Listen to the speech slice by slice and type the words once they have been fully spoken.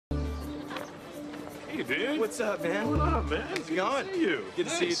Hey, dude. What's up, man? What's going on, man? How's it going? Good to see you. Good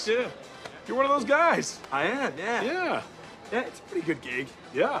to see you, too. You're one of those guys. I am, yeah. Yeah. Yeah, it's a pretty good gig.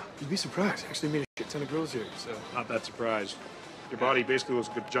 Yeah. You'd be surprised. I actually meet a shit ton of girls here, so. Not that surprised. Your body basically looks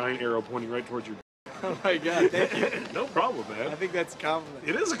like a giant arrow pointing right towards your... Oh, my God, thank you. No problem, I man. think that's a compliment.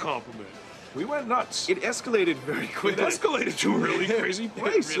 It is a compliment. We went nuts. It escalated very It quickly. escalated to a really crazy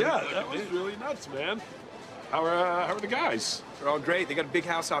place. Really Yeah, fucking that was did. really nuts, man. How are the guys? They're all great. They got a big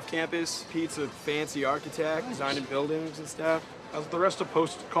house off campus. Pete's a fancy architect, designing buildings and stuff. How's the rest of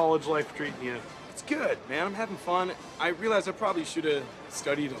post-college life treating you? It's good, man. I'm having fun. I realize I probably should have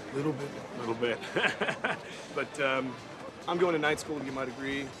studied a little bit A little bit. more. But I'm going to night school to get my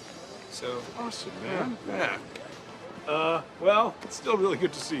degree, so. Awesome, man. Yeah. Well, it's still really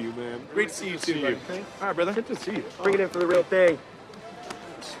good to see you, man. Great to see you, too, buddy. Okay. All right, brother. Good to see you. Bring it in for the real thing.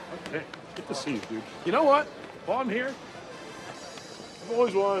 Okay. Good to see you, dude. You know what? While I'm here, I've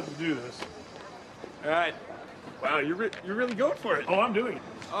always wanted to do this. All right. Wow, you're really going for it. Oh, I'm doing it.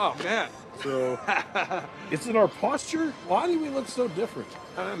 Oh, man. So, is it our posture? Why do we look so different?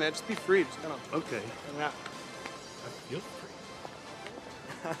 I don't know, man. Just be free. Just kind of Okay. hang out. I feel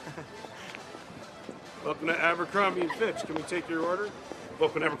free. Welcome to Abercrombie and Fitch. Can we take your order?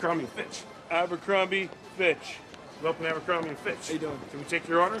 Welcome to Abercrombie and Fitch. Abercrombie, Fitch. Welcome to Abercrombie and Fitch. How you doing? Can we take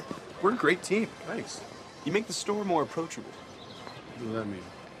your order? We're a great team. Thanks. You make the store more approachable. What does that mean?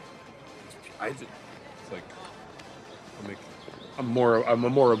 It's like I'm a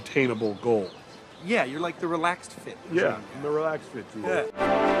more obtainable goal. Yeah, you're like the relaxed fit. I'm a relaxed fit. Yeah.